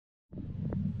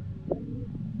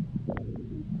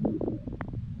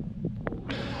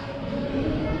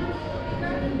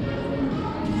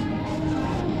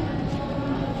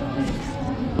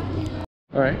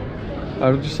All right, I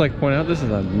would just like to point out this is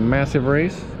a massive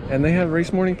race, and they have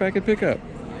race morning packet pickup.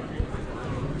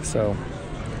 So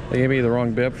they gave me the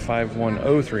wrong bib,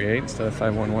 51038 instead of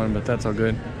 511, but that's all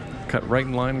good. Cut right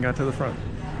in line and got to the front.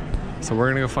 So we're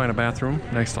gonna go find a bathroom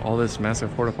next to all this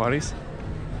massive porta potties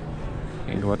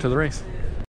and go out to the race.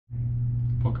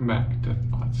 Welcome back to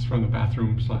thoughts from the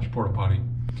bathroom / porta potty.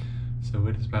 So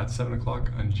it is about 7 o'clock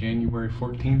on January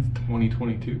 14th,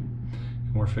 2022.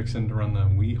 And we're fixing to run the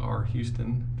We Are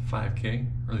Houston 5K,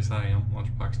 or at least I am.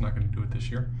 Lunchbox not going to do it this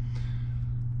year.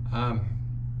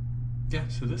 Yeah,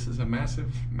 so this is a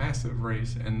massive, massive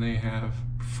race, and they have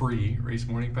free race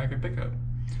morning packet pickup.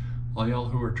 All y'all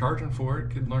who are charging for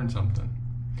it could learn something.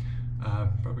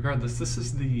 But regardless, this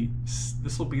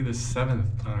will be the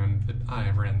 7th time that I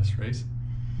have ran this race.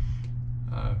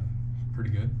 Pretty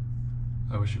good.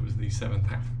 I wish it was the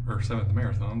 7th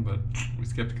marathon, but we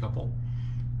skipped a couple.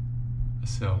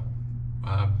 So,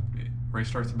 race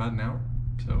starts about an hour.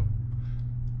 So,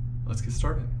 let's get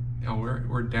started. Now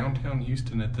we're downtown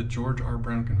Houston at the George R.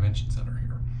 Brown Convention Center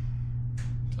here.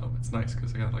 So it's nice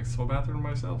because I got like the whole bathroom to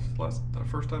myself. The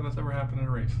first time that's ever happened in a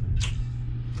race.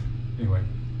 Anyway,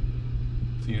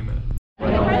 see you in a minute.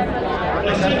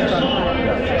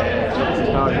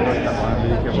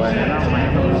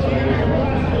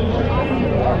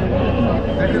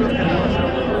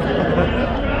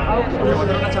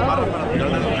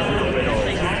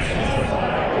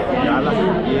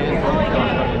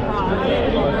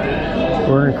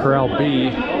 We're in Corral B.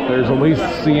 There's at least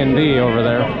C and D over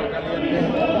there.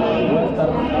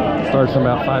 Starts in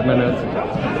about 5 minutes.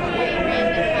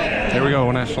 Here we go,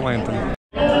 national anthem.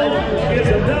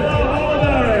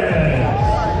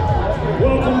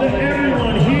 Welcome to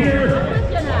everyone here,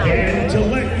 and to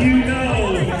let you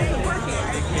know,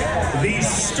 the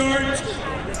start,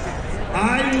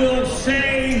 I will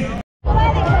say,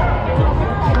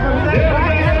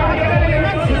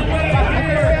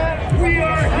 we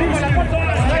are Houston 5K.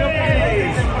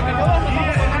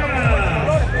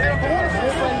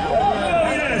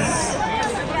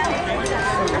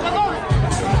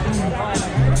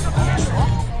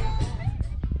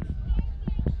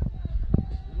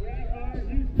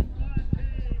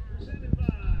 Presented by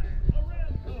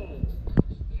Aramco and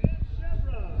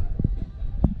Chevron.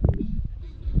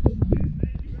 And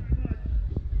thank you very much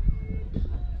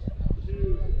to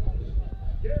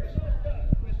Gary Northcutt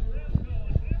with Aramco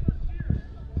and Amber Sears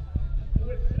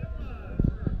with Chevron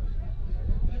for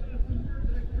giving us some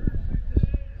words of encouragement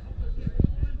today to help us get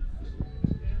going.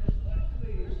 And the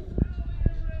lovely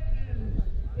Sally Reagan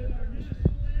with our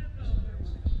national anthem.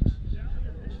 Sally,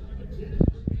 if you could get it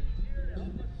for me here to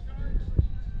help us start.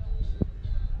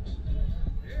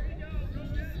 There you go, go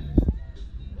ahead.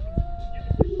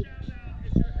 Give us a shout out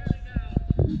as you're heading out.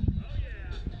 Oh yeah.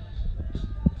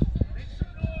 Make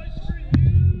some noise for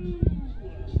you.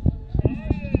 Oh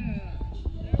yeah.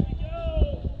 There we go.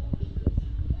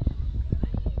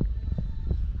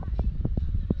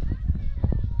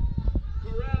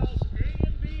 Corrals A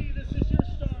and B, this is your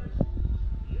start.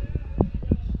 Yeah, there you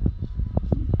go.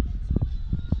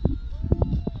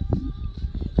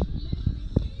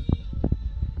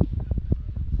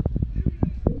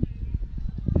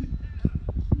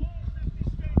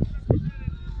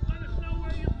 Let us know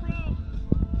where you're from.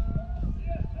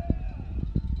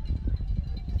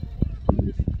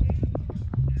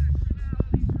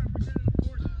 Nationalities represented, of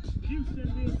course, Houston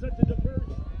being such a diverse.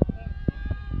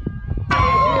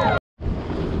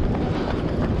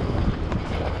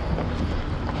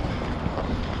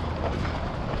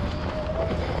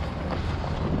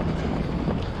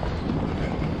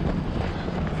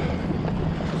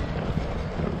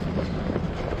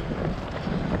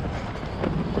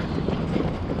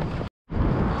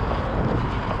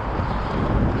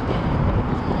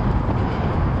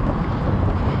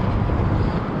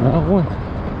 Not one.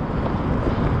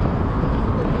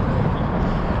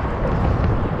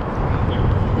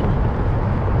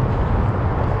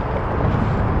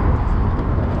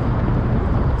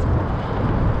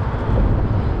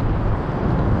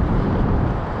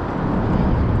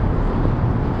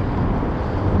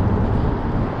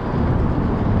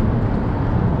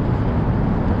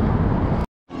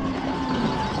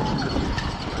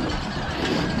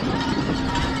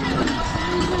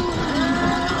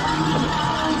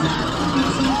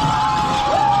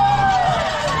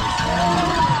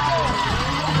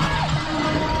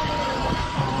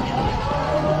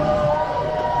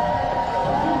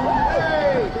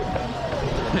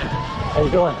 How you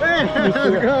doing? Hey,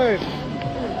 good.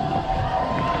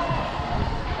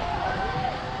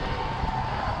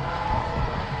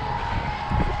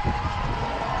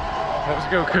 That was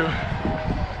Goku.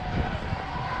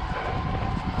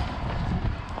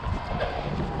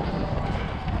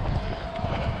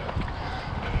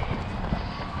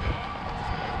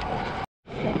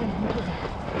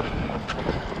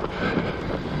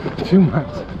 2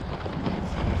 miles.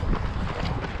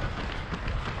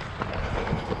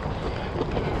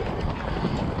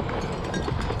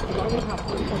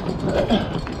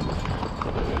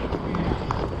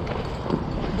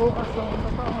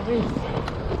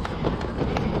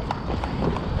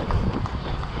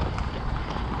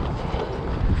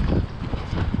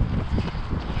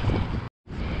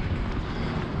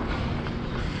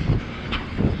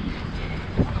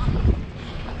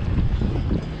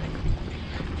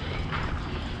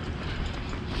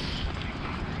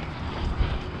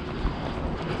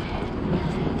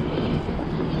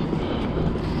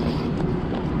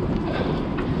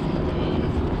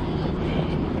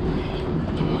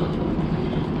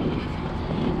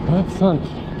 That sun's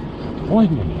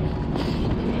blinding.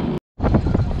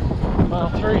 Mile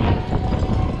 3.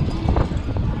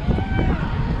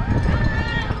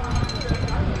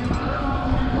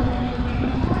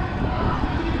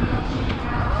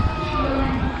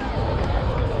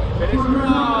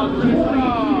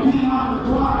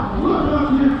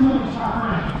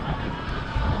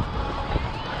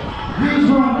 Here's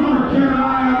from North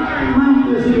Carolina, Mary Root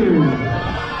is here.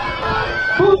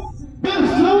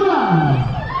 Minnesota.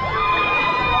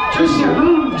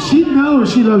 She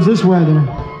knows she loves this weather. Yeah,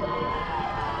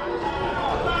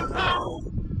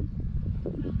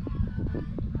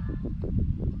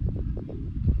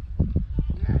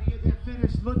 to get that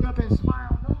finish, look up and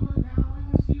smile. Don't look down. We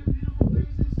want to see your beautiful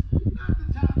faces, not the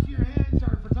tops of your heads.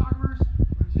 Our photographers are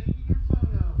taking your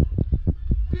photo.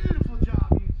 Beautiful job,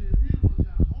 you two. Beautiful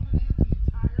job. Holding hands the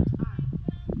entire time.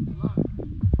 Love it.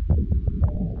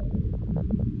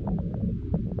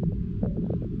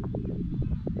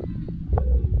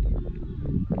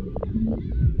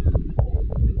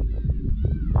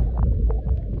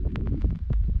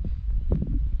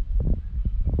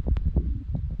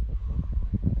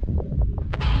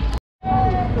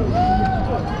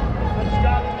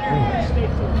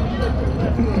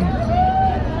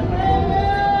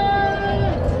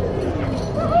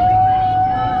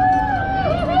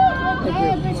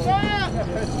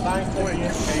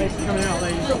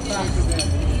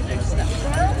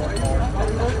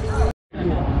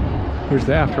 Here's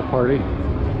the after party.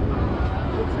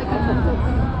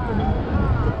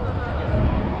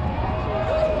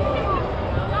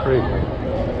 Pretty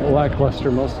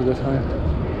lackluster most of the time.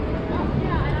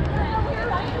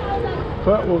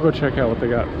 But we'll go check out what they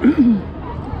got.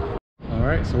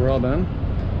 Alright, so we're all done.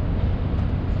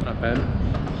 Not bad.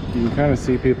 You can kind of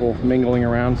see people mingling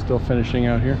around, still finishing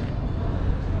out here.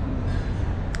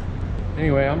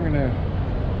 Anyway, I'm gonna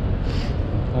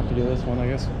have to give this one, I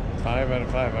guess, 5 out of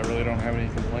 5. I really don't have any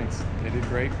complaints. They did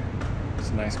great.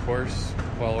 It's a nice course,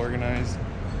 well organized.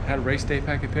 Had a race day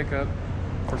packet pickup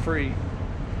for free.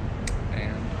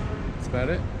 And that's about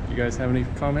it. You guys have any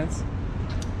comments?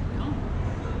 No.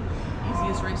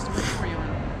 Easiest race to work for you on.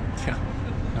 Yeah.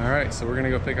 Alright, so we're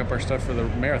gonna go pick up our stuff for the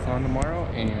marathon tomorrow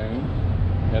and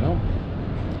head home.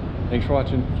 Thanks for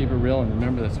watching. Keep it real and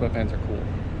remember that sweatpants are cool.